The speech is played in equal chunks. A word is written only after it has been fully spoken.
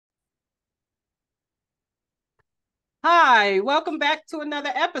Hi, welcome back to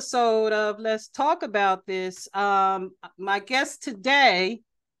another episode of Let's Talk About This. My guest today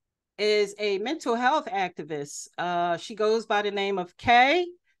is a mental health activist. She goes by the name of Kay,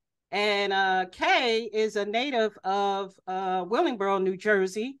 and Kay is a native of Willingboro, New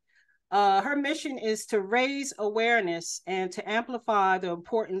Jersey. Her mission is to raise awareness and to amplify the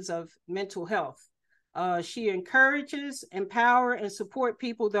importance of mental health. She encourages, empower, and support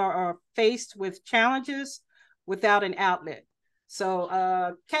people that are faced with challenges without an outlet.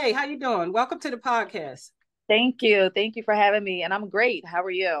 So, Kay, how you doing? Welcome to the podcast. Thank you. Thank you for having me. And I'm great. How are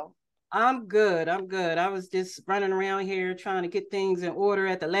you? I'm good. I'm good. I was just running around here trying to get things in order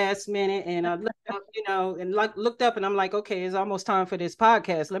at the last minute, and I looked up, and looked up, and I'm like, okay, it's almost time for this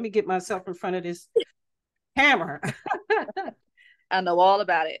podcast. Let me get myself in front of this camera. I know all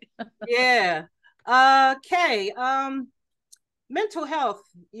about it. Yeah. Kay, mental health,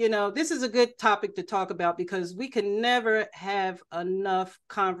 this is a good topic to talk about because we can never have enough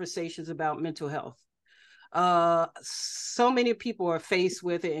conversations about mental health. So many people are faced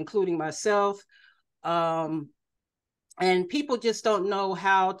with it, including myself. Um, and people just don't know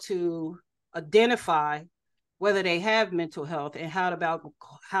how to identify whether they have mental health and how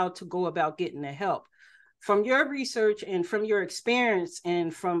to go about getting the help. From your research and from your experience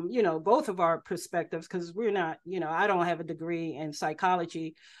and from both of our perspectives, because we're not, I don't have a degree in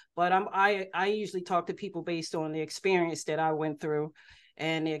psychology, but I usually talk to people based on the experience that I went through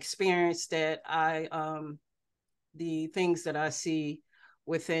and the experience that the things that I see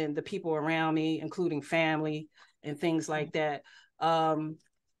within the people around me, including family and things like that. um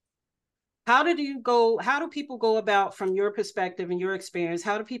how do people go about, from your perspective and your experience,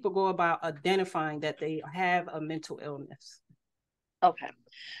 how do people go about identifying that they have a mental illness? Okay.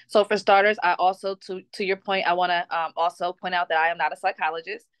 So for starters, I also to your point, I want to also point out that I am not a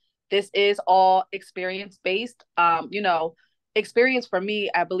psychologist. This is all experience based. Experience for me,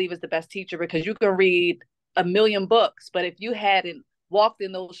 I believe, is the best teacher because you can read a million books, but if you hadn't walked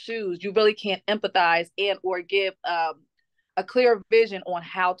in those shoes, you really can't empathize and or give a clear vision on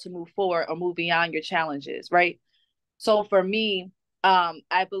how to move forward or move beyond your challenges, right? So for me,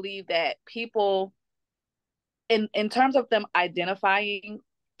 I believe that people, in terms of them identifying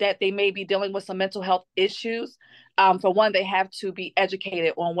that they may be dealing with some mental health issues, for one, they have to be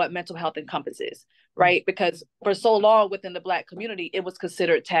educated on what mental health encompasses, right? Because for so long within the Black community, it was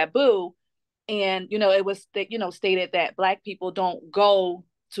considered taboo, and it was stated that Black people don't go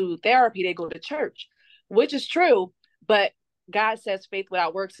to therapy; they go to church, which is true, but God says faith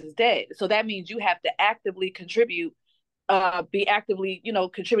without works is dead. So that means you have to actively contribute, be actively,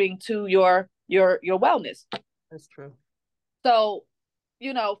 contributing to your wellness. That's true. So,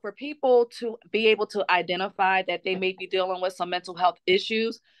 for people to be able to identify that they may be dealing with some mental health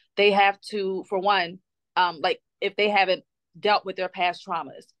issues, they have to, for one, like if they haven't dealt with their past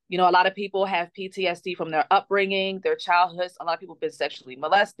traumas. A lot of people have PTSD from their upbringing, their childhoods. A lot of people have been sexually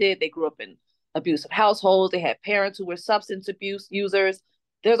molested. They grew up in abusive households. They had parents who were substance abuse users.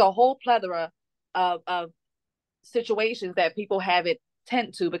 There's a whole plethora of situations that people haven't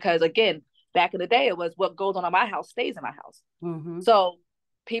tend to because, again, back in the day, it was what goes on in my house stays in my house. Mm-hmm. So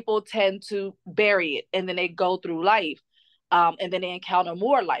people tend to bury it and then they go through life. And then they encounter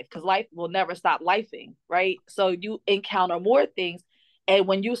more life because life will never stop lifing, right? So you encounter more things. And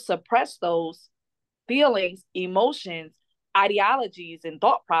when you suppress those feelings, emotions, ideologies, and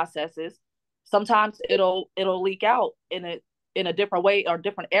thought processes, sometimes it'll leak out in a different way or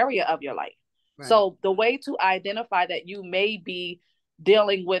different area of your life. Right. So the way to identify that you may be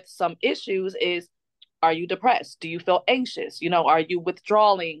dealing with some issues is, are you depressed? Do you feel anxious? Are you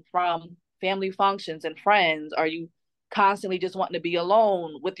withdrawing from family functions and friends? Are you constantly just wanting to be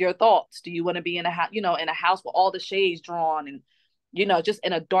alone with your thoughts? Do you want to be in a house with all the shades drawn and just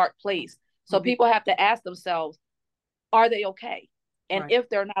in a dark place? So Mm-hmm. people have to ask themselves, are they okay? And Right. if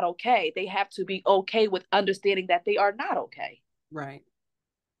they're not okay, they have to be okay with understanding that they are not okay. Right.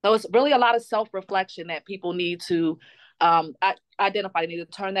 So it's really a lot of self-reflection that people need to identify. They need to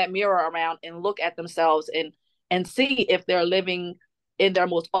turn that mirror around and look at themselves and see if they're living in their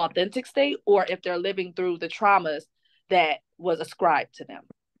most authentic state or if they're living through the traumas that was ascribed to them.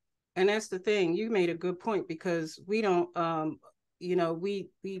 And that's the thing. You made a good point because we don't, we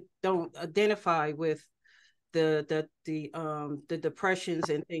don't identify with the depressions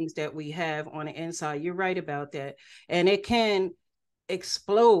and things that we have on the inside. You're right about that, and it can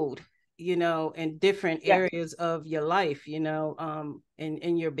explode, in different Yeah. areas of your life, in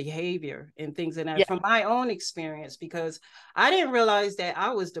your behavior and things. And that, Yeah. from my own experience, because I didn't realize that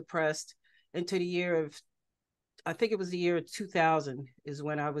I was depressed until the year of I think it was the year 2000 is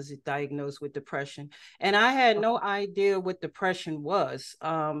when I was diagnosed with depression. And I had no idea what depression was.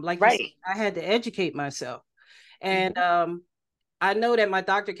 Like you said, I had to educate myself. And I know that my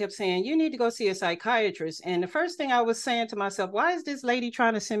doctor kept saying, you need to go see a psychiatrist. And the first thing I was saying to myself, why is this lady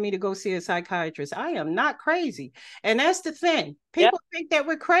trying to send me to go see a psychiatrist? I am not crazy. And that's the thing. People think that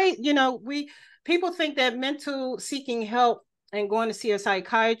we're crazy. You know, people think that mental seeking help and going to see a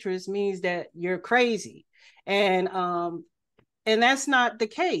psychiatrist means that you're crazy. And that's not the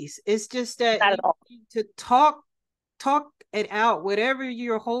case. It's just that you need to talk it out. Whatever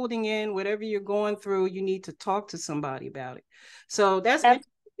you're holding in, whatever you're going through, you need to talk to somebody about it. So that's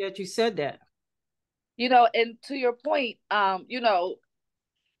interesting that you said that. You know, and to your point, you know,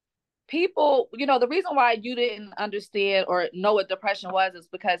 people, you know, the reason why you didn't understand or know what depression was is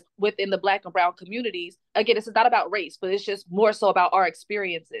because within the Black and brown communities, again, it's not about race, but it's just more so about our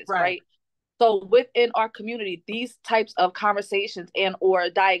experiences, right? So within our community, these types of conversations and or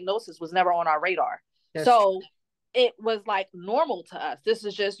diagnosis was never on our radar. That's true. It was like normal to us. This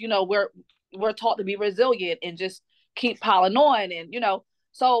is just, you know, we're taught to be resilient and just keep piling on. And, you know,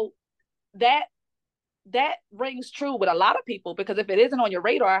 so that rings true with a lot of people, because if it isn't on your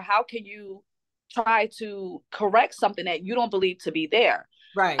radar, how can you try to correct something that you don't believe to be there?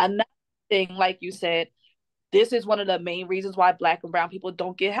 Right. Another thing, like you said, this is one of the main reasons why Black and brown people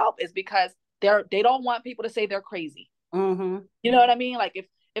don't get help, is because they don't want people to say they're crazy. Mm-hmm. You know what I mean? Like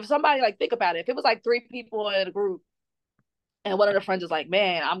if somebody, like, think about it, if it was like 3 people in a group and one of the friends is like,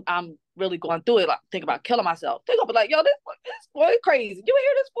 man, I'm really going through it, like, think about killing myself, they're gonna be like, yo, this boy crazy. You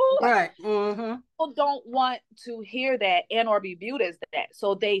hear this fool? Right. Mm-hmm. People don't want to hear that and or be viewed as that,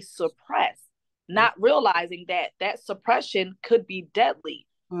 so they suppress, not realizing that suppression could be deadly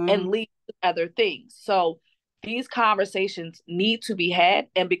and lead to other things. So these conversations need to be had,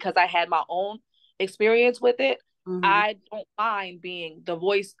 and because I had my own experience with it, I don't mind being the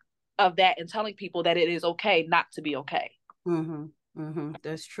voice of that and telling people that it is okay not to be okay.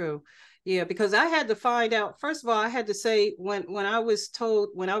 That's true. Yeah, because I had to find out, first of all, I had to say, when I was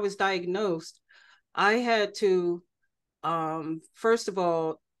diagnosed, I had to, first of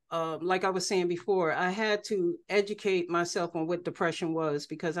all, like I was saying before, I had to educate myself on what depression was,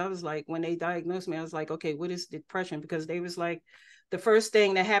 because I was like, when they diagnosed me, I was like, okay, what is depression? Because they was like, the first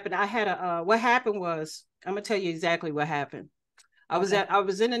thing that happened, I had what happened was, I'm gonna tell you exactly what happened. I was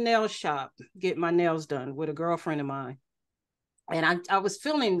in a nail shop getting my nails done with a girlfriend of mine. And I was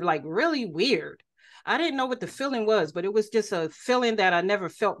feeling like really weird. I didn't know what the feeling was, but it was just a feeling that I never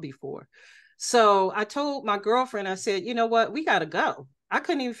felt before. So I told my girlfriend, I said, you know what, we got to go. I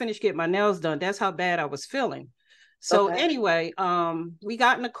couldn't even finish getting my nails done. That's how bad I was feeling. So anyway, we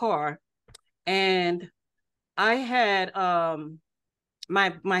got in the car, and I had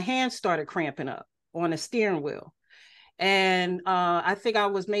my hands started cramping up on the steering wheel. And I think I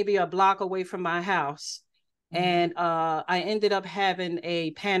was maybe a block away from my house. And I ended up having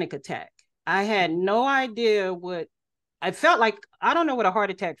a panic attack. I had no idea what I felt like. I don't know what a heart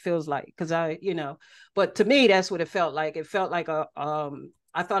attack feels like, because but to me, that's what it felt like. It felt like I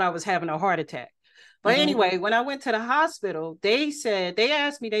thought I was having a heart attack. But anyway, when I went to the hospital, they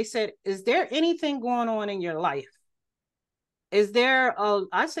asked me, is there anything going on in your life? I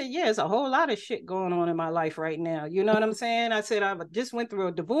said, yeah, there's a whole lot of shit going on in my life right now. You know what I'm saying? I said, I just went through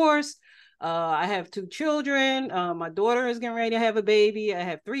a divorce. I have 2 children. My daughter is getting ready to have a baby. I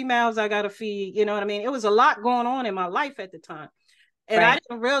have 3 mouths I got to feed. You know what I mean? It was a lot going on in my life at the time. And I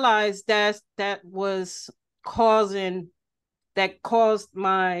didn't realize that caused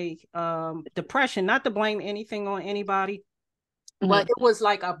my depression. Not to blame anything on anybody, but it was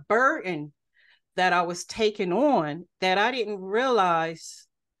like a burden that I was taking on, that I didn't realize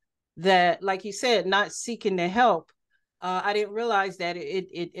that, like you said, not seeking the help. I didn't realize that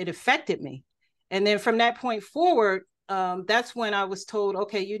it affected me. And then from that point forward, that's when I was told,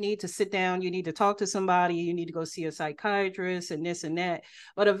 okay, you need to sit down, you need to talk to somebody, you need to go see a psychiatrist and this and that.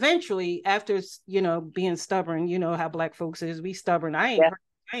 But eventually, after, being stubborn, you know how Black folks is, we stubborn. I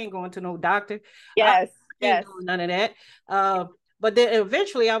ain't going to no doctor. I ain't doing none of that. But then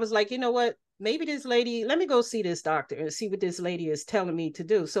eventually I was like, you know what? Maybe this lady, let me go see this doctor and see what this lady is telling me to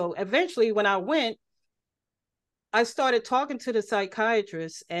do. So eventually when I went, I started talking to the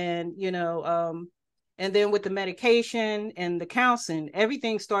psychiatrist, and, and then with the medication and the counseling,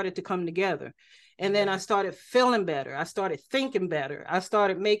 everything started to come together. And then I started feeling better. I started thinking better. I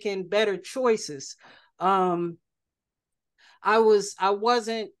started making better choices. I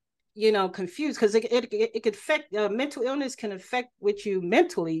wasn't, confused, because it could affect, mental illness can affect with you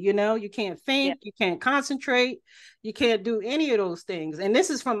mentally. You can't think, you can't concentrate, you can't do any of those things. And this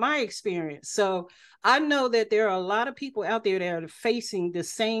is from my experience. So I know that there are a lot of people out there that are facing the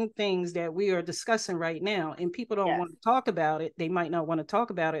same things that we are discussing right now, and people don't want to talk about it. They might not want to talk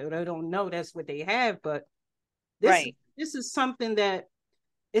about it, or they don't know that's what they have. But this is something that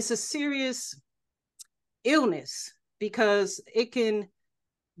it's a serious illness, because it can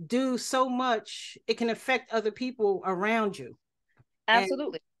do so much. It can affect other people around you.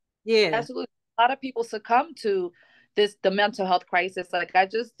 Absolutely. And, yeah. Absolutely. A lot of people succumb to the mental health crisis. Like, I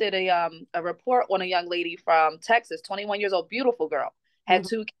just did a report on a young lady from Texas, 21 years old, beautiful girl, had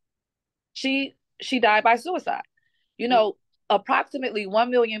two kids. She died by suicide. You know, approximately 1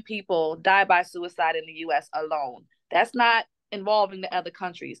 million people die by suicide in the US alone. That's not involving the other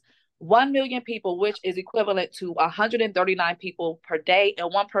countries. 1 million people, which is equivalent to 139 people per day,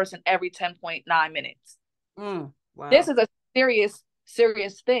 and one person every 10.9 minutes. Wow. This is a serious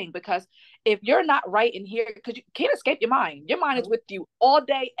thing, because if you're not right in here, because you can't escape your mind. Your mind is with you all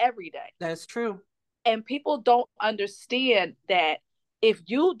day, every day. That's true. And people don't understand that if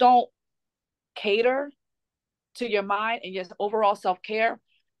you don't cater to your mind and your overall self-care,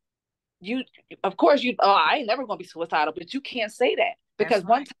 you, of course, I ain't never gonna be suicidal, but you can't say that, because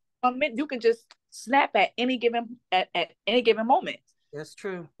one minute you can just snap at any given moment. That's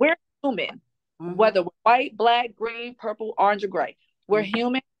true. We're human, whether we're white, black, green, purple, orange, or gray. We're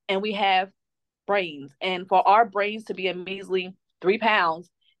human, and we have brains. And for our brains to be a measly 3 pounds,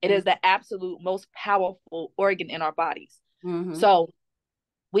 it is the absolute most powerful organ in our bodies. So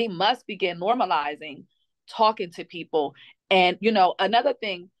we must begin normalizing talking to people. And, you know, another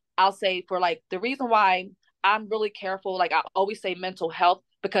thing I'll say, for like the reason why I'm really careful, like I always say mental health,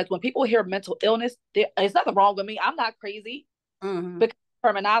 because when people hear mental illness, there's nothing wrong with me. I'm not crazy. Because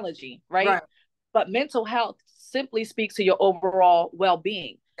terminology, right? But mental health simply speaks to your overall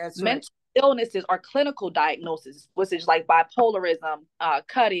well-being. Mental illnesses are clinical diagnoses, which is like bipolarism,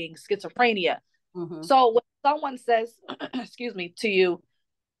 cutting, schizophrenia. So when someone says, excuse me, to you,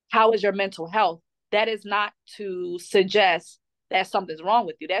 how is your mental health? That is not to suggest that something's wrong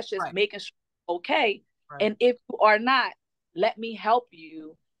with you. That's just making sure you're okay. And if you are not, let me help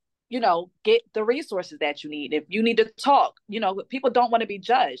you, you know, get the resources that you need. If you need to talk, you know, people don't want to be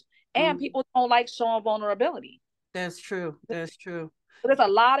judged, and people don't like showing vulnerability. That's true. That's true. So there's a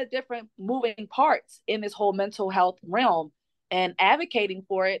lot of different moving parts in this whole mental health realm, and advocating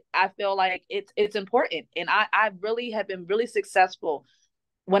for it, I feel like it's important. And I really have been really successful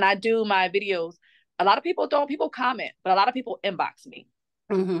when I do my videos. A lot of people comment, but a lot of people inbox me.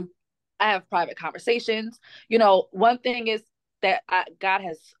 I have private conversations. You know, one thing is that God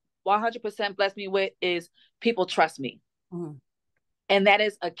has 100% blessed me with is people trust me. And that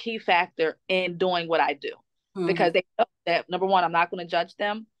is a key factor in doing what I do, because they know that, number one, I'm not going to judge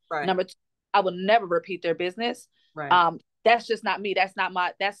them. Number two, I will never repeat their business. That's just not me. That's not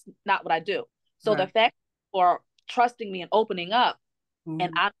what I do. So the fact for trusting me and opening up,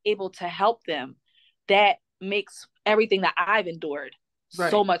 and I'm able to help them, that makes everything that I've endured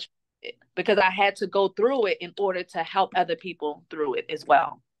so much, because I had to go through it in order to help other people through it as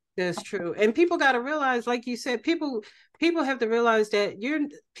well. That's true. And people got to realize, like you said, people have to realize that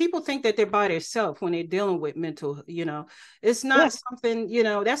people think that they're by themselves when they're dealing with mental, you know, it's not something, you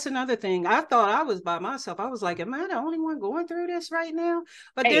know, that's another thing. I thought I was by myself. I was like, am I the only one going through this right now?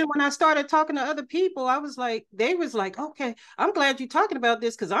 But then when I started talking to other people, I was like, they was like, okay, I'm glad you're talking about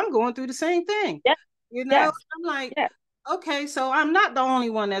this, because I'm going through the same thing. You know, I'm like, okay, so I'm not the only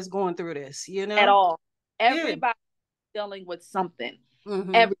one that's going through this, you know, at all. Everybody's dealing with something.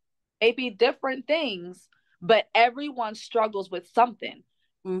 Maybe different things, but everyone struggles with something,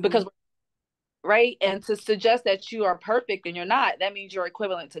 because and to suggest that you are perfect and you're not, that means you're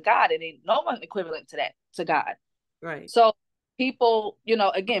equivalent to God, and ain't no one equivalent to that, to God. So people, you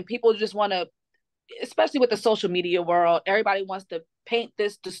know, again, people just want to, especially with the social media world, everybody wants to paint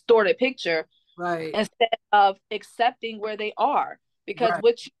this distorted picture, instead of accepting where they are, because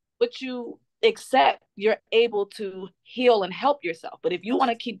what you accept, you're able to heal and help yourself. But if you want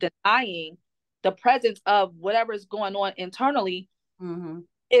to keep denying the presence of whatever is going on internally,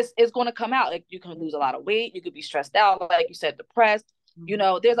 it's going to come out. Like, you can lose a lot of weight, you could be stressed out, like you said, depressed. You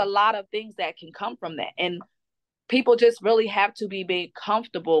know, there's a lot of things that can come from that, and people just really have to be made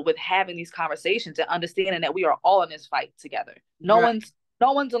comfortable with having these conversations and understanding that we are all in this fight together. No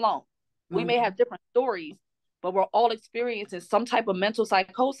one's alone. We may have different stories, but we're all experiencing some type of mental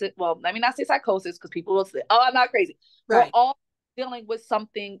psychosis. Well, let me not say psychosis, because people will say, oh, I'm not crazy. We're all dealing with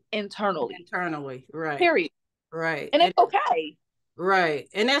something internally. Period. And it's okay.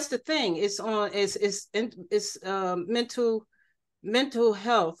 And that's the thing. It's mental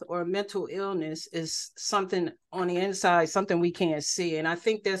health or mental illness is something on the inside, something we can't see. And I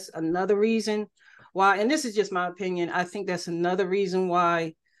think that's another reason why, and this is just my opinion, I think that's another reason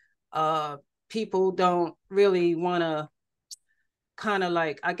why people don't really want to kind of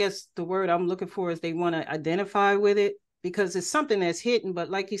like, I guess the word I'm looking for is they want to identify with it, because it's something that's hidden.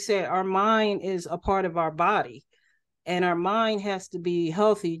 But like you said, our mind is a part of our body, and our mind has to be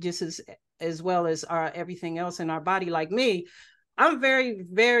healthy just as well as our everything else in our body. Like me, I'm very,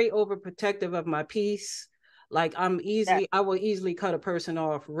 very overprotective of my peace. Like I will easily cut a person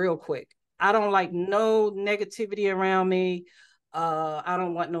off real quick. I don't like no negativity around me. I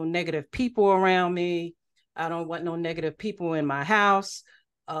don't want no negative people around me. I don't want no negative people in my house.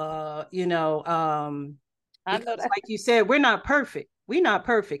 You know, I know because that. like you said, we're not perfect. We're not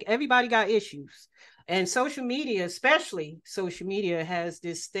perfect. Everybody got issues. And social media, especially social media, has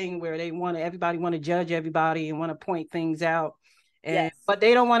this thing where everybody want to judge everybody and want to point things out. And Yes. but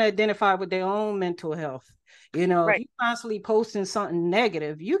they don't want to identify with their own mental health. You know, if Right. you constantly posting something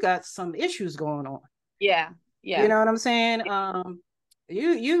negative, you got some issues going on. Yeah. You Yeah. know what I'm saying?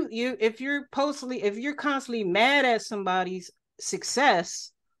 If you're constantly mad at somebody's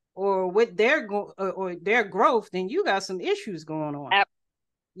success or with or their growth, then you got some issues going on.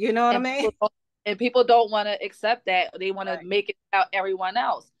 You know what I And mean? people don't want to accept that. They want to Right. make it about everyone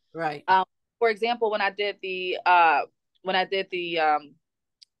else. Right. For example, when I did the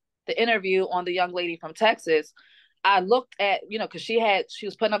interview on the young lady from Texas, I looked at, because she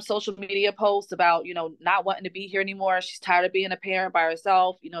was putting up social media posts about, not wanting to be here anymore. She's tired of being a parent by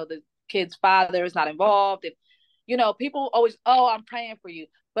herself. The kid's father is not involved. And, people always, oh, I'm praying for you.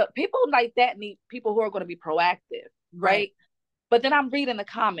 But people like that need people who are going to be proactive, right? But then I'm reading the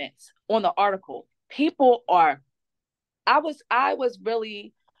comments on the article. I was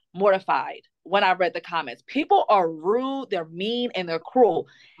really mortified when I read the comments. People are rude, they're mean, and they're cruel.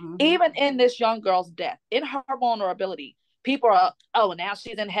 Mm-hmm. Even in this young girl's death, in her vulnerability, people are, oh, now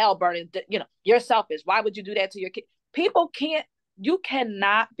she's in hell burning. You're selfish. Why would you do that to your kid? You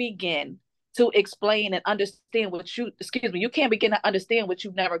cannot begin to explain and understand you can't begin to understand what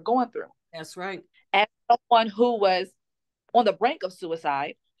you've never gone through. That's right. As someone who was on the brink of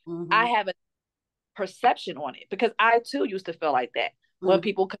suicide, Mm-hmm. I have a perception on it because I too used to feel like that when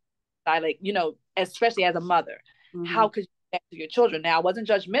people like, especially as a mother, how could you do that to your children? Now, I wasn't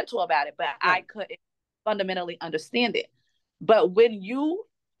judgmental about it, but I couldn't fundamentally understand it. But when you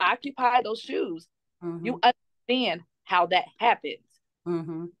occupy those shoes, you understand how that happens.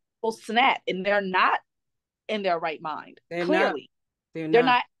 People snap and they're not in their right mind. Clearly, they're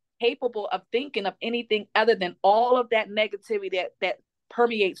not capable of thinking of anything other than all of that negativity that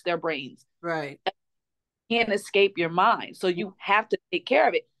permeates their brains. Right. Can't escape your mind. So you have to take care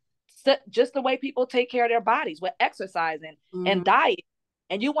of it. So just the way people take care of their bodies with exercising and diet.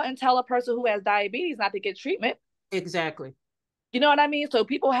 And you wouldn't tell a person who has diabetes not to get treatment. Exactly. You know what I mean? So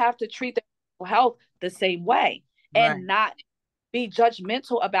people have to treat their mental health the same way and not be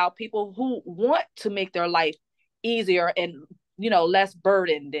judgmental about people who want to make their life easier and, less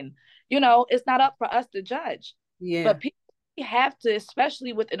burdened. And, it's not up for us to judge. Yeah. But people have to,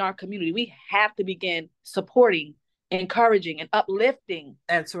 especially within our community, we have to begin supporting, encouraging, and uplifting.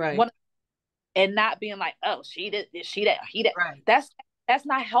 That's right. And not being like, oh, she did, he did. Right. That's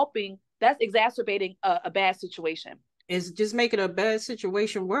not helping. That's exacerbating a bad situation. It's just making a bad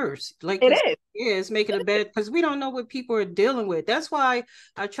situation worse. Like it is. Yeah, it's making a bad, because we don't know what people are dealing with. That's why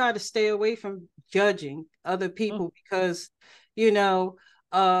I try to stay away from judging other people, because,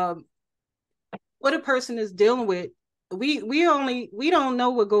 what a person is dealing with, we don't know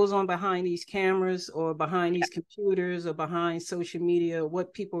what goes on behind these cameras or behind these computers or behind social media,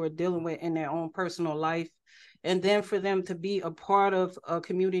 what people are dealing with in their own personal life. And then for them to be a part of a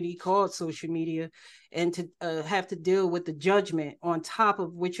community called social media and to have to deal with the judgment on top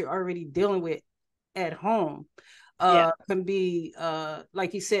of what you're already dealing with at home can be,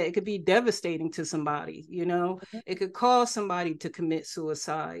 like you said, it could be devastating to somebody. It could cause somebody to commit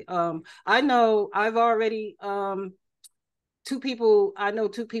suicide. I know two people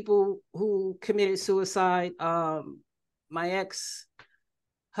who committed suicide. My ex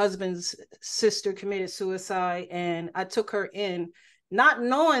husband's sister committed suicide, and I took her in, not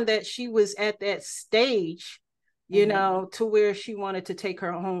knowing that she was at that stage, to where she wanted to take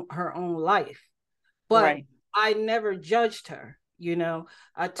her own life. But I never judged her.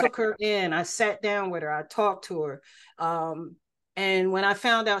 I took her in, I sat down with her, I talked to her. And when I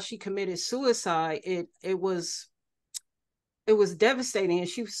found out she committed suicide, it was devastating. And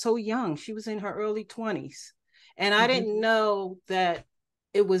she was so young. She was in her early 20s. And I didn't know that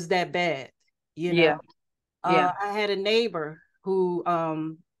it was that bad. I had a neighbor who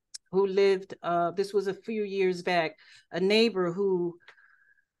lived, this was a few years back, a neighbor who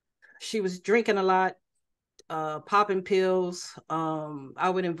she was drinking a lot, popping pills. I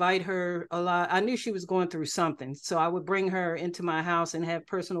would invite her a lot. I knew she was going through something, so I would bring her into my house and have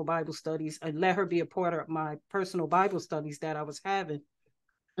personal Bible studies and let her be a part of my personal Bible studies that I was having.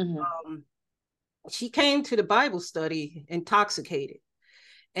 Um, she came to the Bible study intoxicated,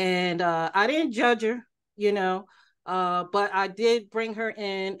 and I didn't judge her, you know, but I did bring her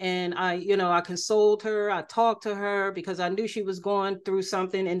in, and I consoled her. I talked to her because I knew she was going through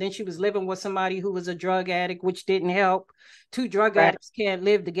something, and then she was living with somebody who was a drug addict, which didn't help. Two drug Right. addicts can't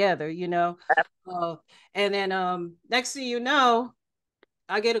live together, and then next thing you know,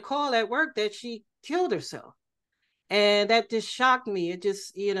 I get a call at work that she killed herself. And that just shocked me. It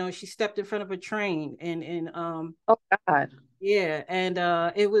just, she stepped in front of a train, and Oh God. yeah, and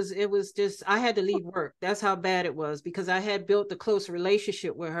it was just, I had to leave work. That's how bad it was, because I had built a close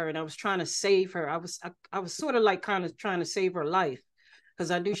relationship with her, and I was trying to save her. I was sort of like kind of trying to save her life,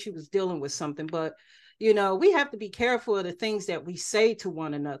 because I knew she was dealing with something. But we have to be careful of the things that we say to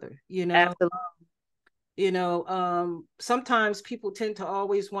one another. Absolutely. Sometimes people tend to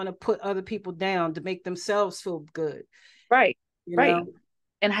always want to put other people down to make themselves feel good. Right. You Right. know,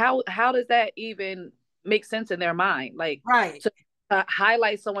 And how does that even make sense in their mind? Like, right. to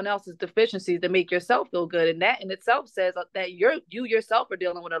highlight someone else's deficiencies to make yourself feel good, and that in itself says that you yourself are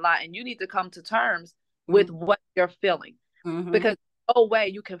dealing with a lot, and you need to come to terms with Mm-hmm. what you're feeling, Mm-hmm. because no way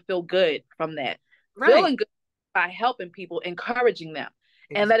you can feel good from that. Right. Feeling good by helping people, encouraging them,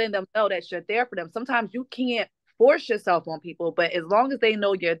 and Exactly. letting them know that you're there for them. Sometimes you can't force yourself on people, but as long as they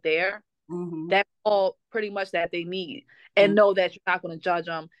know you're there, Mm-hmm. that's all pretty much that they need, and Mm-hmm. know that you're not going to judge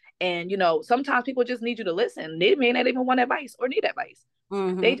them. And sometimes people just need you to listen. They may not even want advice or need advice.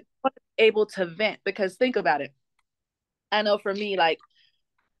 They Mm-hmm. just want to be able to vent. Because think about it. I know for me, like,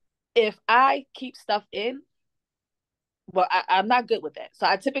 if I keep stuff in, well, I'm not good with that. So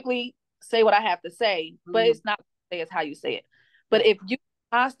I typically say what I have to say, but Mm-hmm. it's not say it's how you say it. But That, if you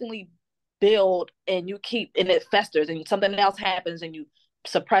constantly build and you keep, and it festers, and something else happens and you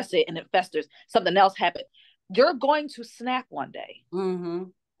suppress it and it festers, something else happens, you're going to snap one day. mm-hmm.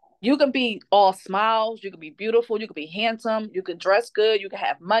 You can be all smiles, you can be beautiful, you can be handsome, you can dress good, you can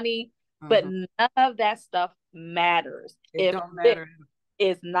have money, but Mm-hmm. none of that stuff matters It if don't it matter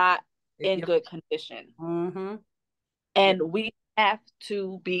is not if in you. good condition. Mm-hmm. Yeah, And we have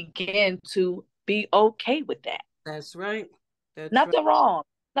to begin to be okay with that. that's right. That's right. Nothing wrong.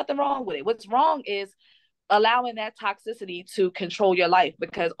 Nothing wrong with it. What's wrong is allowing that toxicity to control your life,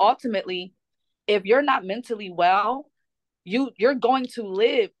 because ultimately, if you're not mentally well, you're going to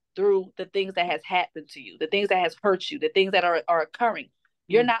live through the things that has happened to you, the things that has hurt you, the things that are occurring.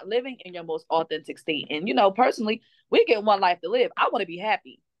 You're Mm. not living in your most authentic state. And personally, we get one life to live. I want to be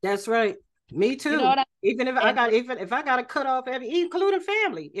happy. That's right. Me You know too. what I Even if I mean? got even if I got to cut off including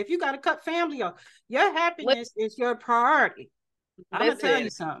family. If you got to cut family off, your And happiness is your priority. I'm gonna tell you listen,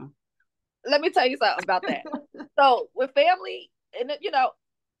 something. let me tell you something about that. So with family, and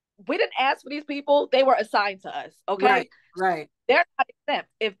we didn't ask for these people; they were assigned to us. Right. Okay, Right. they're not exempt.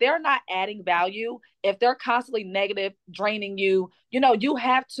 If they're not adding value, if they're constantly negative, draining you, you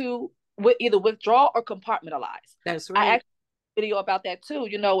have to either withdraw or compartmentalize. That's I right. actually video about that too.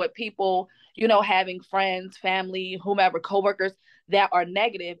 With people, having friends, family, whomever, coworkers that are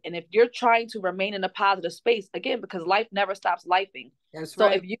negative, and if you're trying to remain in a positive space, again, because life never stops lifing. That's So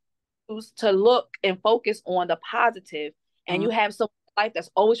right. if you choose to look and focus on the positive, and Mm. you have someone in life that's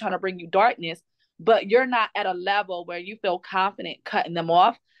always trying to bring you darkness, but you're not at a level where you feel confident cutting them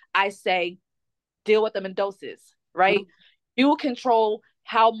off, I say deal with them in doses, right? Mm. You control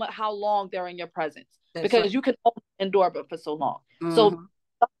how long they're in your presence, That's right. because you can only endure but for so long. So Mm-hmm.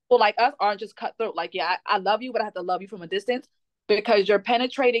 people like us aren't just cutthroat. Like, yeah, I love you, but I have to love you from a distance, because you're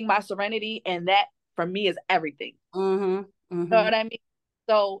penetrating my serenity, and that for me is everything. Mm-hmm. You know Mm-hmm. what I mean?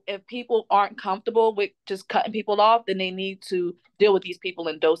 So if people aren't comfortable with just cutting people off, then they need to deal with these people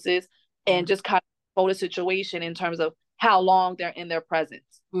in doses, and just kind of hold a situation in terms of how long they're in their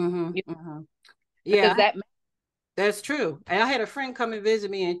presence. Mm-hmm. You Mm-hmm. Because Yeah, that that's true. I had a friend come and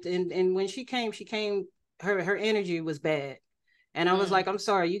visit me, and when she came, her energy was bad. And I was mm, like, I'm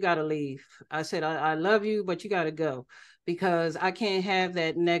sorry, you got to leave. I said, I love you, but you got to go, because I can't have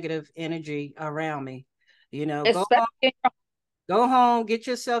that negative energy around me. especially Go home, get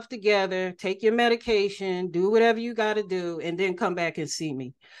yourself together, take your medication, do whatever you got to do, and then come back and see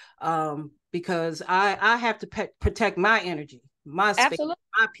me. Because I have to protect my energy, my space, absolutely,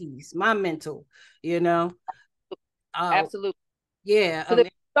 my peace, my mental, you know. Uh, absolutely. yeah. Because if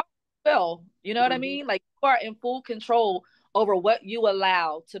you don't feel, you know what I Mhm. mean? Like, you are in full control over what you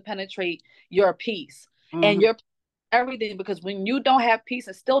allow to penetrate your peace and Mhm. your everything, because when you don't have peace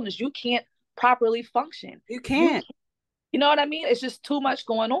and stillness, you can't properly function. You can't. You know what I mean? It's just too much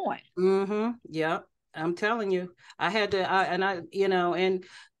going on. Mm-hmm. Yeah. I'm telling you, I had to, and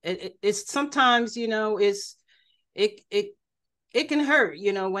it's sometimes, it, it, it can hurt,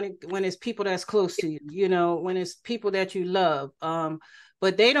 when it's people that's close to you, when it's people that you love.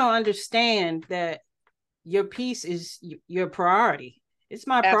 But they don't understand that your peace is your priority. It's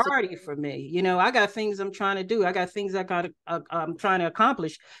my Absolutely. priority for me. I got things I'm trying to do. I got things I'm trying to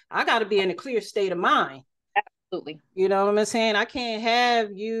accomplish. I got to be in a clear state of mind. Absolutely. You know what I'm saying? I can't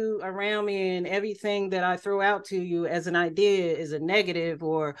have you around me and everything that I throw out to you as an idea is a negative,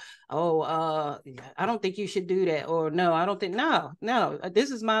 or, I don't think you should do that. Or no, I don't think, no, this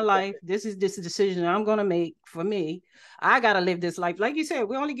is my life. This is decision I'm going to make for me. I got to live this life. Like you said,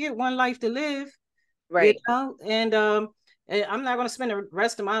 we only get one life to live, Right. and I'm not going to spend the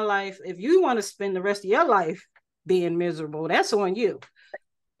rest of my life. If you want to spend the rest of your life being miserable, that's on you.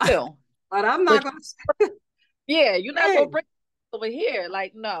 But I'm not going to. Yeah, you're not gonna bring over here.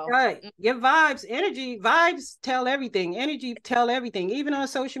 Like, no. Right. Your vibes tell everything. Energy tell everything. Even on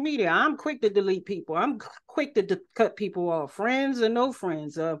social media, I'm quick to delete people. I'm quick to cut people off, friends or no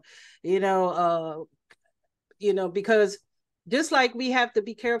friends. Because just like we have to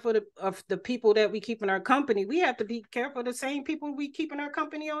be careful of the people that we keep in our company, we have to be careful of the same people we keep in our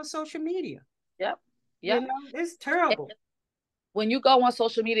company on social media. Yep. It's terrible. And when you go on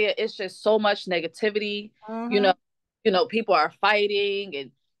social media, it's just so much negativity. Mm-hmm. People are fighting, and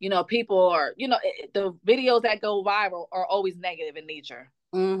people are, the videos that go viral are always negative in nature.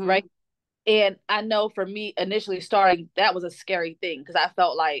 Mm-hmm. Right. And I know for me, initially starting, that was a scary thing, because I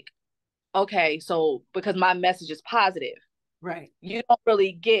felt like, okay, so because my message is positive, right, you don't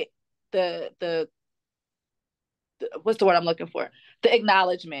really get the what's the word I'm looking for? The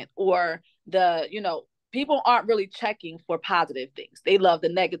acknowledgement, or people aren't really checking for positive things. They love the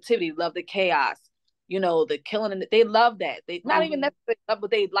negativity, love the chaos, the killing, and they love that. They not even necessarily love,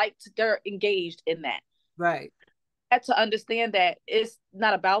 but they're engaged in that. Right. I had to understand that it's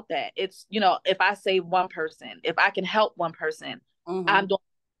not about that. It's, if I save one person, if I can help one person, I'm doing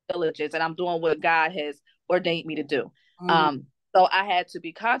diligence, and I'm doing what God has ordained me to do. So I had to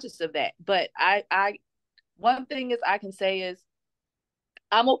be conscious of that. But I one thing is I can say is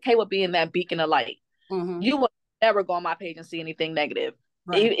I'm okay with being that beacon of light. You will never go on my page and see anything negative.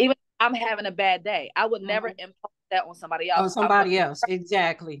 Right. Even if I'm having a bad day, I would never impose that on somebody else. On somebody else,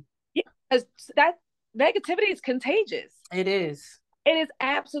 exactly. Yeah, because that negativity is contagious. It is. It is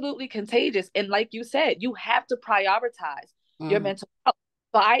absolutely contagious. And like you said, you have to prioritize your mental health.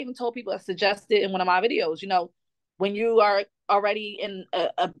 So I even told people, I suggested in one of my videos, when you are already in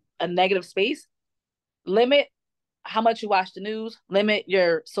a negative space, limit how much you watch the news, limit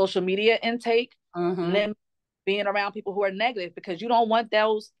your social media intake, limit being around people who are negative, because you don't want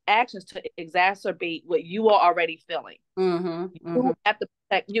those actions to exacerbate what you are already feeling. You have to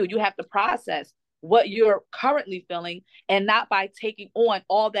protect you. You have to process what you're currently feeling, and not by taking on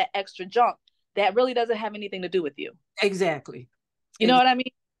all that extra junk that really doesn't have anything to do with you. Exactly. You know what I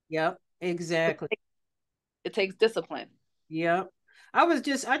mean? Yep, exactly. It takes discipline. Yep. I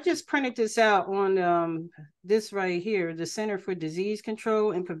just printed this out on this right here, the Center for Disease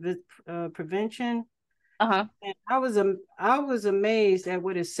Control and Prevention. And I was amazed at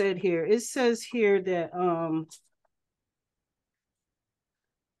what it said here. It says here that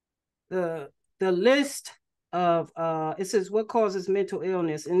the list of it says what causes mental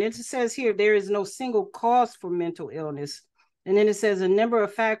illness, and it says here there is no single cause for mental illness, and then it says a number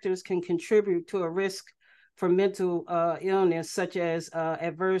of factors can contribute to a risk for mental illness, such as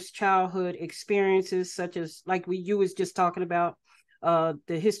adverse childhood experiences, such as like you was just talking about,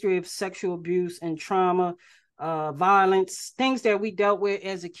 the history of sexual abuse and trauma, violence, things that we dealt with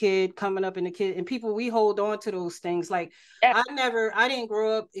as a kid, coming up in the kid, and people, we hold on to those things. Like I didn't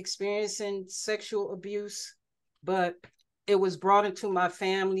grow up experiencing sexual abuse, but it was brought into my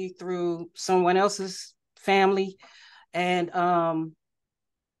family through someone else's family. And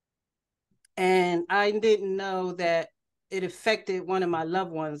I didn't know that it affected one of my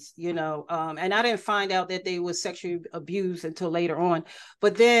loved ones, and I didn't find out that they were sexually abused until later on.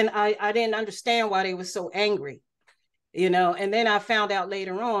 But then I didn't understand why they were so angry, and then I found out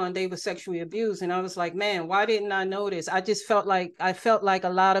later on they were sexually abused. And I was like, man, why didn't I know this? I felt like a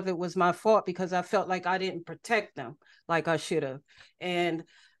lot of it was my fault, because I felt like I didn't protect them like I should have. And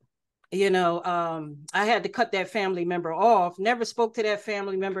I had to cut that family member off. Never spoke to that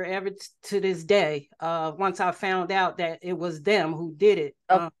family member ever to this day. Once I found out that it was them who did it,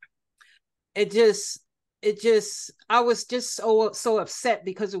 it just, I was just so upset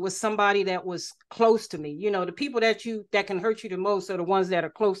because it was somebody that was close to me. The people that can hurt you the most are the ones that are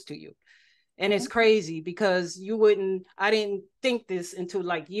close to you. And it's crazy because I didn't think this until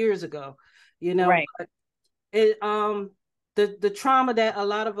like years ago, Right. but it, the trauma that a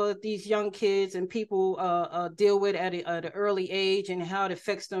lot of these young kids and people deal with at an early age, and how it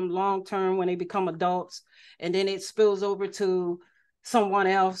affects them long term when they become adults, and then it spills over to someone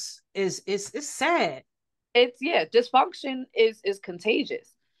else is it's sad. Dysfunction is contagious.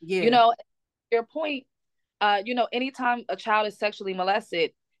 Yeah. Your point, anytime a child is sexually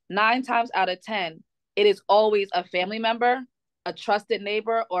molested, 9 times out of 10, it is always a family member, a trusted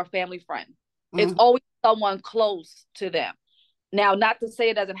neighbor, or a family friend. It's always someone close to them. Now, not to say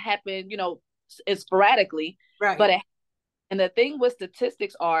it doesn't happen, it's sporadically, right. But and the thing with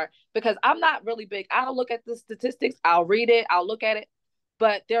statistics are, because I'm not really big, I'll look at the statistics, I'll read it, I'll look at it,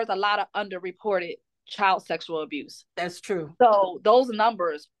 but there's a lot of underreported child sexual abuse. That's true. So those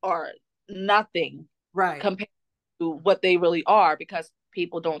numbers are nothing compared to what they really are, because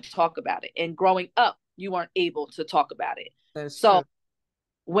people don't talk about it. And growing up, you weren't able to talk about it. That's true.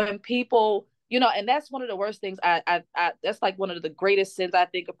 When people, and that's one of the worst things. That's like one of the greatest sins I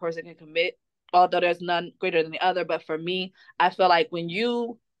think a person can commit, although there's none greater than the other. But for me, I feel like when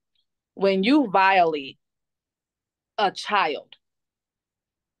you violate a child,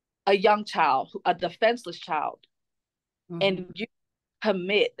 a young child, a defenseless child, and you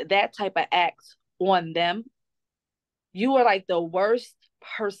commit that type of act on them, you are like the worst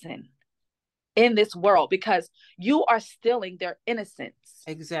person in this world, because you are stealing their innocence.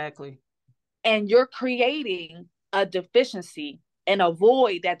 Exactly. And you're creating a deficiency and a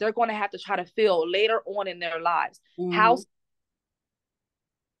void that they're going to have to try to fill later on in their lives. How,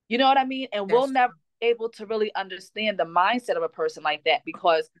 you know what I mean? And we'll never be able to really understand the mindset of a person like that,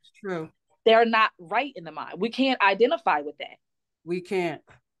 because they're not right in the mind. We can't identify with that. We can't.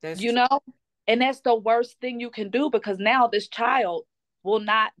 That's true. And that's the worst thing you can do, because now this child will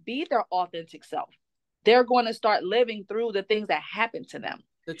not be their authentic self. They're going to start living through the things that happened to them.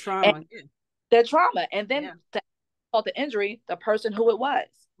 The trauma. The trauma. And then the injury, the person who it was.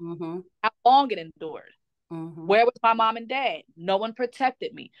 How long it endured. Where was my mom and dad? No one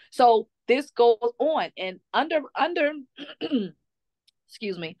protected me. So this goes on. And under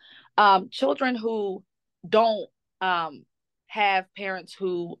excuse me, children who don't have parents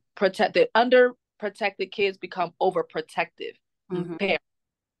who protect it, underprotected kids become overprotective parents.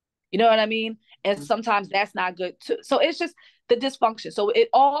 You know what I mean? And sometimes that's not good too. So it's just the dysfunction. So it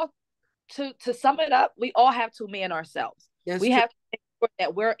all, to sum it up, we all have to man ourselves. We have to make sure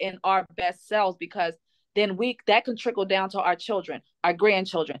that we're in our best selves, because then that can trickle down to our children, our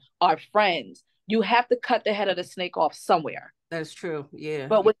grandchildren, our friends. You have to cut the head of the snake off somewhere. That's true. Yeah.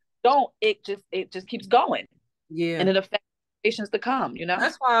 But when you don't, it just keeps going. Yeah. And it affects generations to come,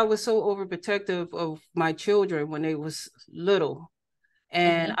 That's why I was so overprotective of my children when they was little.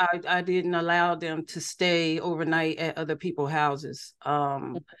 And I didn't allow them to stay overnight at other people's houses.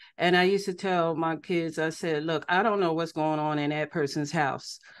 And I used to tell my kids, I said, look, I don't know what's going on in that person's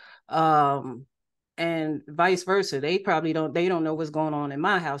house. And vice versa. They don't know what's going on in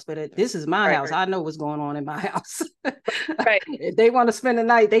my house, but this is my house. I know what's going on in my house. If they want to spend the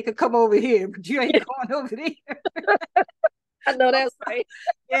night, they could come over here, but you ain't going over there. I know that's right.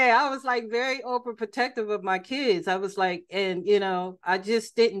 Yeah, I was like very overprotective of my kids. I was like, and I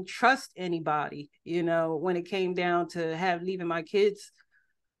just didn't trust anybody, when it came down to leaving my kids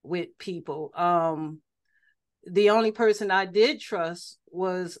with people. The only person I did trust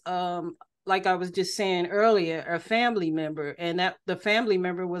was like I was just saying earlier, a family member. And that the family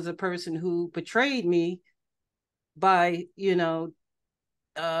member was a person who betrayed me by,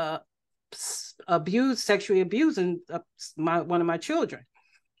 sexually abusing one of my children.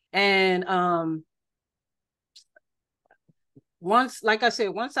 And once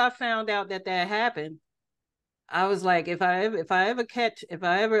I found out that happened, I was like, I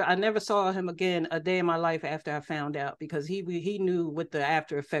never saw him again a day in my life after I found out, because he knew what the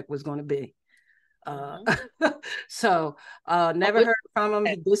after effect was going to be. So never heard from him.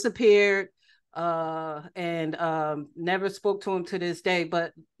 He disappeared. And never spoke to him to this day.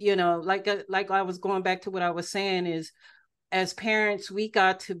 But like I was going back to what I was saying is, as parents, we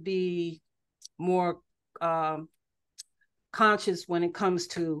got to be more conscious when it comes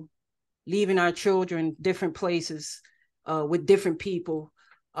to leaving our children different places with different people,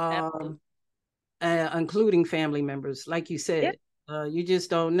 including family members. Like you said, you just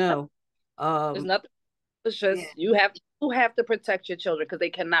don't know. There's nothing. It's just you have to protect your children, because they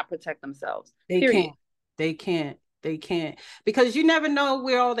cannot protect themselves. They can't. They can't, because you never know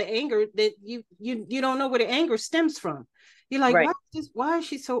where all the anger that you don't know where the anger stems from. You're like, Right. why is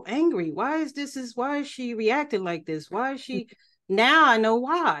she so angry? Why is she reacting like this? Why is she, now I know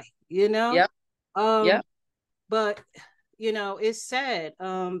why, you know? Yep. Um, Yep. but it's sad.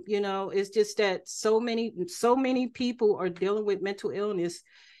 It's just that so many people are dealing with mental illness,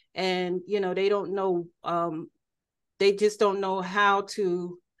 and they don't know, they just don't know how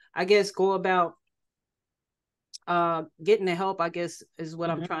to, I guess, go about getting the help, I guess is what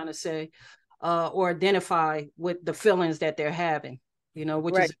I'm trying to say, or identify with the feelings that they're having,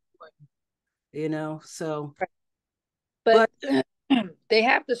 which Right. is so. Right. But But they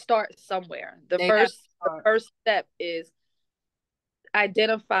have to start somewhere. they have to The start. first step is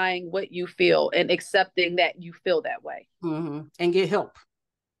identifying what you feel and accepting that you feel that way. And get help.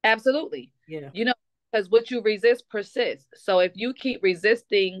 Absolutely. Yeah. Because what you resist persists. So if you keep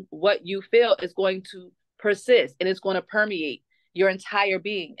resisting what you feel, it's going to persist and it's going to permeate your entire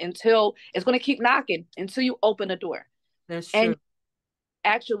being until it's going to keep knocking until you open the door. That's And true. you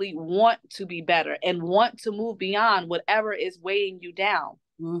actually want to be better and want to move beyond whatever is weighing you down.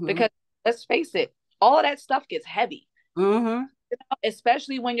 Because let's face it, all of that stuff gets heavy.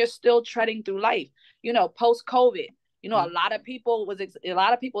 Especially when you're still treading through life. Post COVID, a lot of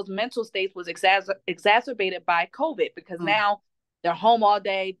people's mental states was exacerbated by COVID, because now they're home all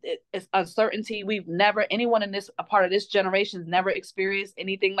day. It's uncertainty. Anyone in this a part of this generation has never experienced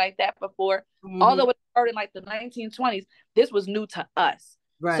anything like that before. Although it started in like the 1920s, this was new to us.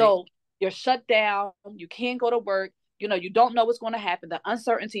 Right. So you're shut down. You can't go to work. You don't know what's going to happen. The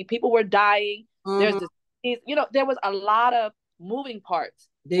uncertainty. People were dying. There's this. There was a lot of moving parts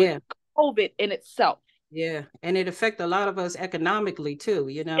with COVID in itself. Yeah, and it affected a lot of us economically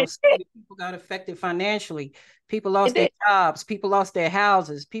too. So many people got affected financially. People lost their jobs. People lost their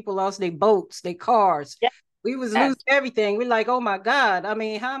houses. People lost their boats, their cars. Yes. We was losing everything. We're like, oh my God. I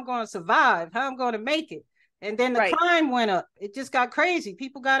mean, how I'm going to survive? How I'm going to make it? And then the crime went up. It just got crazy.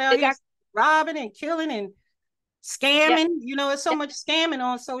 People got out here robbing and killing and scamming. It's so much scamming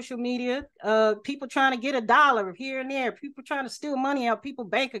on social media. People trying to get $1 here and there. People trying to steal money out people's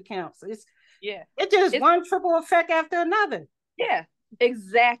bank accounts. It's just one triple effect after another. Yeah,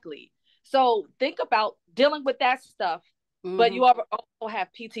 exactly. So think about dealing with that stuff, but you also have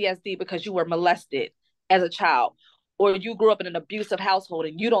PTSD because you were molested as a child, or you grew up in an abusive household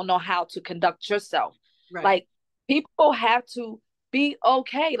and you don't know how to conduct yourself. Right. Like, people have to be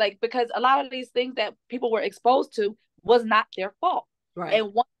okay, because a lot of these things that people were exposed to was not their fault. Right.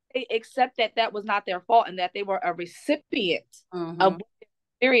 And once they accept that that was not their fault and that they were a recipient of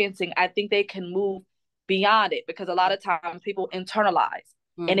experiencing, I think they can move beyond it, because a lot of times people internalize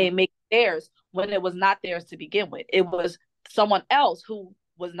and they make theirs when it was not theirs to begin with. It was someone else who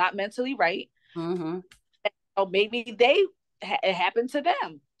was not mentally right. Or maybe it happened to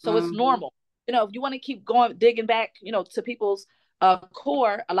them. So it's normal. If you want to keep going, digging back, to people's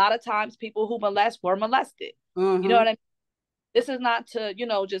core, a lot of times people who molest were molested. You know what I mean? This is not to,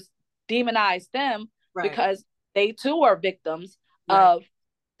 just demonize them, because they too are victims of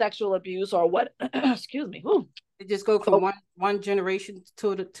sexual abuse or what. Excuse me. Ooh. It just go from one generation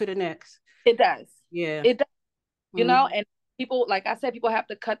to the next. It does. Yeah. It does. And people, like I said, people have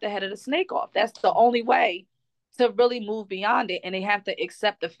to cut the head of the snake off. That's the only way to really move beyond it. And they have to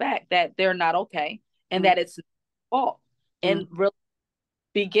accept the fact that they're not okay and that it's their fault, and really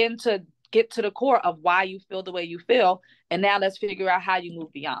begin to get to the core of why you feel the way you feel. And now let's figure out how you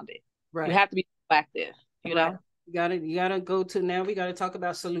move beyond it. Right. You have to be proactive, you know? You gotta go to, now we gotta talk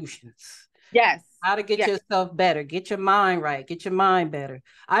about solutions. Yes. How to get yourself better, get your mind right, get your mind better.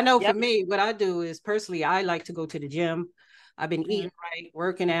 I know for me, what I do is, personally, I like to go to the gym. I've been eating right,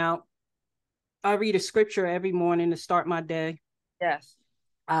 working out. I read a scripture every morning to start my day. Yes.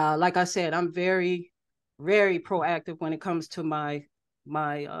 Like I said, I'm very, very proactive when it comes to my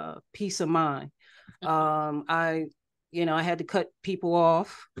peace of mind. I had to cut people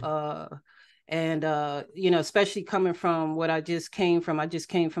off. And especially coming from what I just came from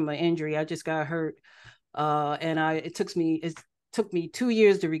an injury. I just got hurt. And it took me 2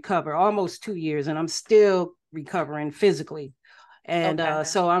 years to recover, almost 2 years, and I'm still recovering physically. And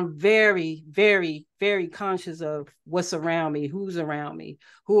so I'm very, very, very conscious of what's around me, who's around me,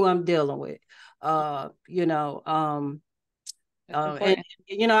 who I'm dealing with. And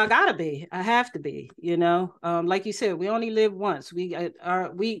I gotta be, I have to be, like you said, we only live once. We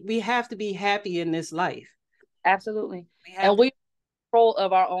have to be happy in this life. Absolutely. We control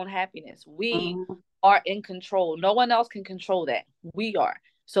of our own happiness. We are in control. No one else can control that. We are.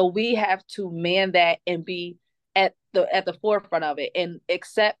 So we have to man that and be at the forefront of it, and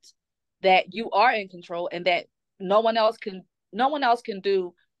accept that you are in control, and that no one else can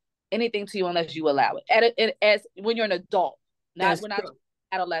do anything to you unless you allow it. As when you're an adult, That's we're not true.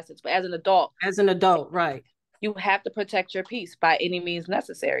 adolescents, but as an adult, As an adult, right. you have to protect your peace by any means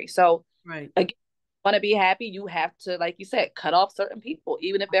necessary. So Right. again, want to be happy, you have to, like you said, cut off certain people,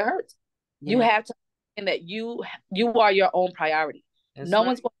 even if it hurts. You Yeah. have to understand that you are your own priority. That's No right.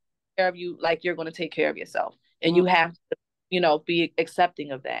 one's going to take care of you like you're going to take care of yourself. And Mm, you have to, be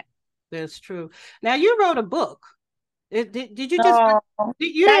accepting of that. that's true. Now you wrote a book. Did you just No,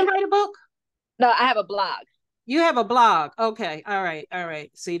 you that, didn't write a book? no, I have a blog. You have a blog. Okay. All right. All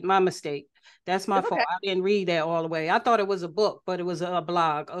right. See, my mistake. That's my It's fault. okay. I didn't read that all the way. I thought it was a book, but it was a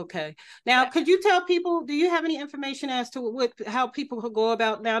blog. Okay. Now, could you tell people, do you have any information as to how people could go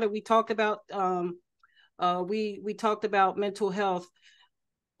about, now that we talked about we talked about mental health,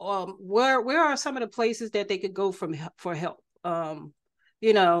 where are some of the places that they could go for help?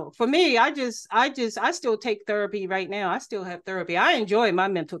 For me, I still take therapy right now. I still have therapy. I enjoy my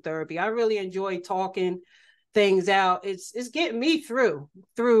mental therapy. I really enjoy talking things out. It's getting me through,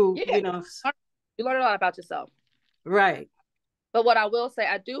 Yeah, you learn a lot about yourself. Right. But what I will say,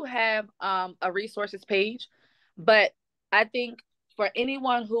 I do have a resources page, but I think for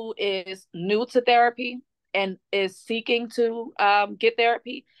anyone who is new to therapy and is seeking to get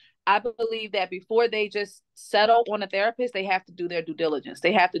therapy, I believe that before they just settle on a therapist, they have to do their due diligence.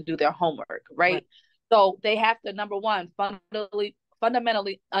 They have to do their homework, right? So they have to, number one,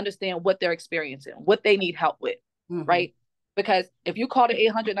 fundamentally understand what they're experiencing, what they need help with, right? Because if you call the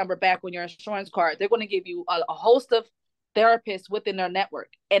 800 number back on your insurance card, they're going to give you a host of therapists within their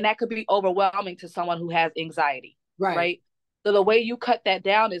network. And that could be overwhelming to someone who has anxiety, right? So the way you cut that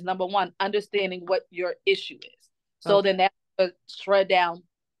down is, number one, understanding what your issue is. So then that will shred down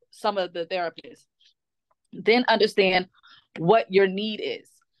some of the therapists. Then understand what your need is.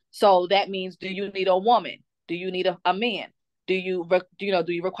 So that means, do you need a woman? Do you need a man? Do you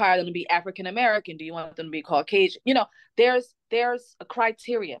require them to be African American? Do you want them to be Caucasian? There's a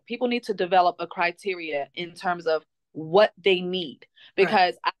criteria. People need to develop a criteria in terms of what they need.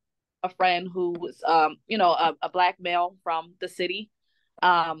 Because I have a friend who was a black male from the city.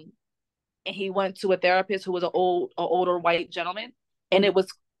 And he went to a therapist who was an older white gentleman, and it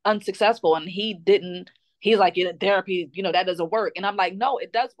was unsuccessful. And he's like, therapy, that doesn't work. And I'm like, no,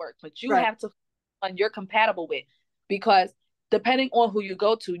 it does work, but you have to find you're compatible with, because depending on who you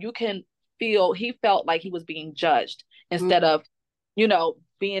go to, you can he felt like he was being judged instead of,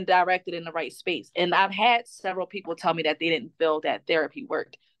 being directed in the right space. And I've had several people tell me that they didn't feel that therapy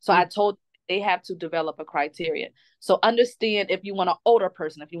worked. So I told they have to develop a criteria. So understand, if you want an older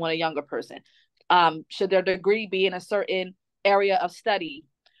person, if you want a younger person, should their degree be in a certain area of study?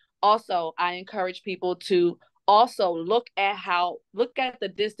 Also, I encourage people to also look at the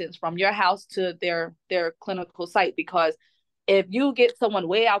distance from your house to their clinical site, because if you get someone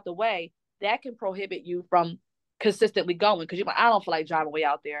way out the way, that can prohibit you from consistently going, because you're like, I don't feel like driving way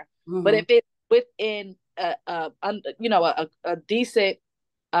out there. But if it's within a decent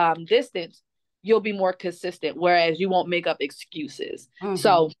distance, you'll be more consistent, whereas you won't make up excuses.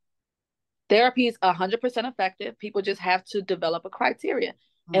 So therapy is 100% effective. People just have to develop a criteria.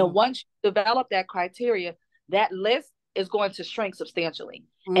 And once you develop that criteria, that list is going to shrink substantially.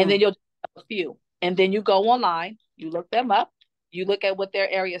 And then you'll have a few. And then you go online, you look them up, you look at what their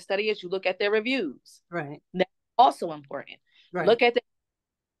area of study is, you look at their reviews. Right. That's also important. Look at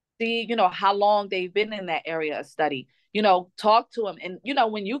see, how long they've been in that area of study. Talk to them. And,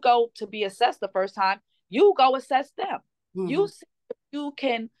 when you go to be assessed the first time, you go assess them. You see if you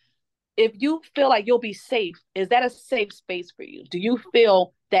can, if you feel like you'll be safe, is that a safe space for you? Do you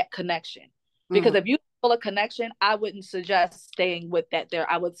feel that connection? Because if you feel a connection, I wouldn't suggest staying with that there.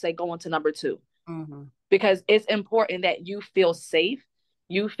 I would say going to number 2. Because it's important that you feel safe.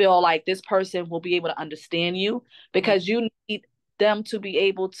 You feel like this person will be able to understand you, because you need them to be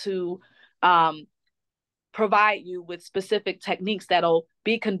able to provide you with specific techniques that'll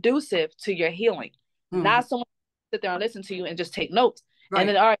be conducive to your healing. Not someone sit there and listen to you and just take notes. And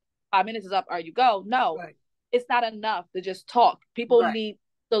then, all right, 5 minutes is up, or you go. No, it's not enough to just talk. People need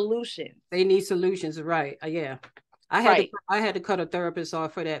solutions. They need solutions, right? Yeah. I had to cut a therapist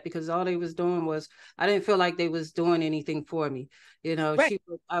off for that, because all they was doing was, I didn't feel like they was doing anything for me. We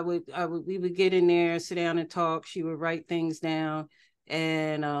would get in there, sit down and talk. She would write things down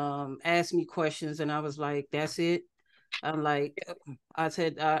and ask me questions, and I was like, that's it. I'm like, I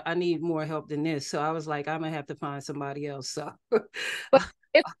said, I need more help than this. So I was like, I'm gonna have to find somebody else. So but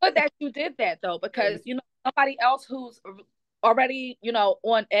it's good that you did that, though, because somebody else who's already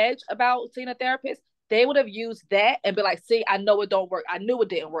on edge about seeing a therapist, they would have used that and be like, see, I know it don't work. I knew it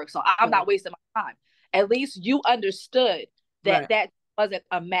didn't work, so I'm not wasting my time. at least you understood that Right. that wasn't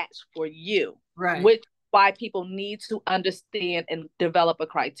a match for you, Right. which why people need to understand and develop a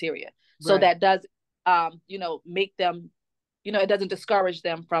criteria. So Right. that does, make them, it doesn't discourage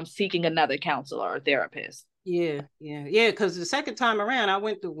them from seeking another counselor or therapist. Yeah, yeah, yeah. Because the second time around,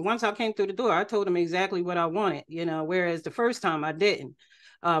 once I came through the door, I told them exactly what I wanted, whereas the first time I didn't.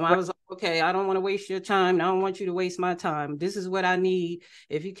 I was like, okay, I don't want to waste your time. I don't want you to waste my time. This is what I need.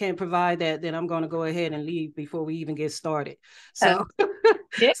 If you can't provide that, then I'm going to go ahead and leave before we even get started. So,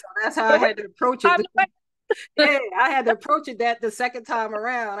 Yeah. so that's how I had to approach it. Yeah, I had to approach it that the second time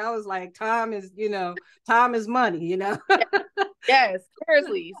around. I was like, time is money. Yes,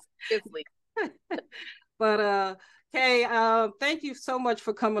 seriously, seriously. But Kay, thank you so much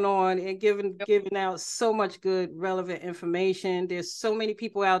for coming on and giving out so much good relevant information. There's so many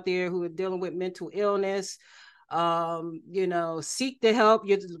people out there who are dealing with mental illness. Seek the help.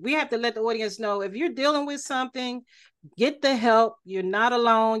 We have to let the audience know if you're dealing with something, get the help. You're not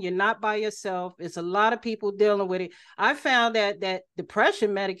alone. You're not by yourself. It's a lot of people dealing with it. I found that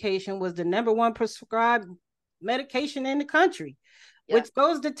depression medication was the number one prescribed medication in the country, which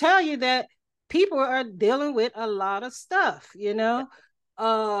goes to tell you that people are dealing with a lot of stuff.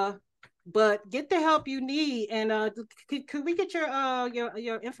 But get the help you need. And could we get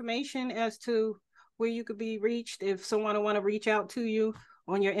your information as to where you could be reached if someone want to reach out to you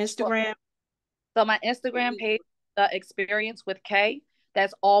on your Instagram? So my Instagram page, The Experience with Kay.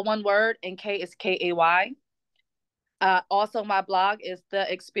 That's all one word, and Kay is Kay. Also, my blog is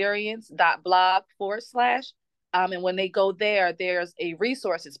theexperience.blog/. And when they go there, there's a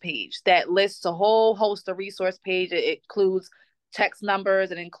resources page that lists a whole host of resource page. It includes text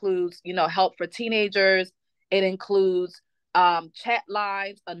numbers. It includes, help for teenagers. It includes chat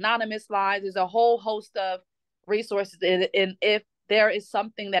lines, anonymous lines. There's a whole host of resources. And if there is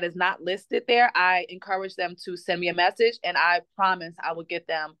something that is not listed there, I encourage them to send me a message, and I promise I will get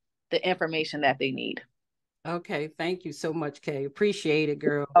them the information that they need. Okay, thank you so much, Kay. Appreciate it,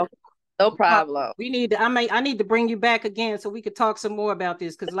 girl. Okay. No problem. I need to bring you back again so we could talk some more about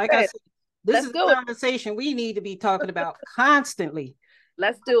this. Because like I said, this is a conversation we need to be talking about constantly.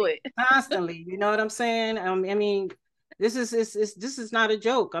 Let's do it. Constantly. You know what I'm saying? I mean, this is not a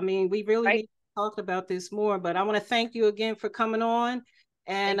joke. I mean, we really need to talk about this more. But I want to thank you again for coming on.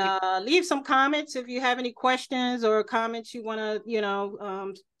 And leave some comments if you have any questions or comments you want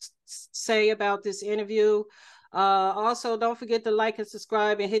to, say about this interview. Also, don't forget to like and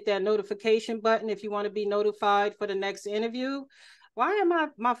subscribe and hit that notification button if you want to be notified for the next interview. Why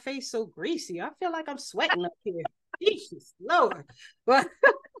am my face so greasy? I feel like I'm sweating up here. Jesus Lord. But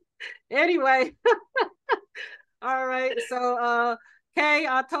anyway, all right. So Kay,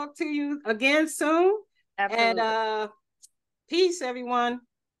 I'll talk to you again soon. Absolutely. And peace, everyone.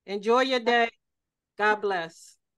 Enjoy your day. God bless.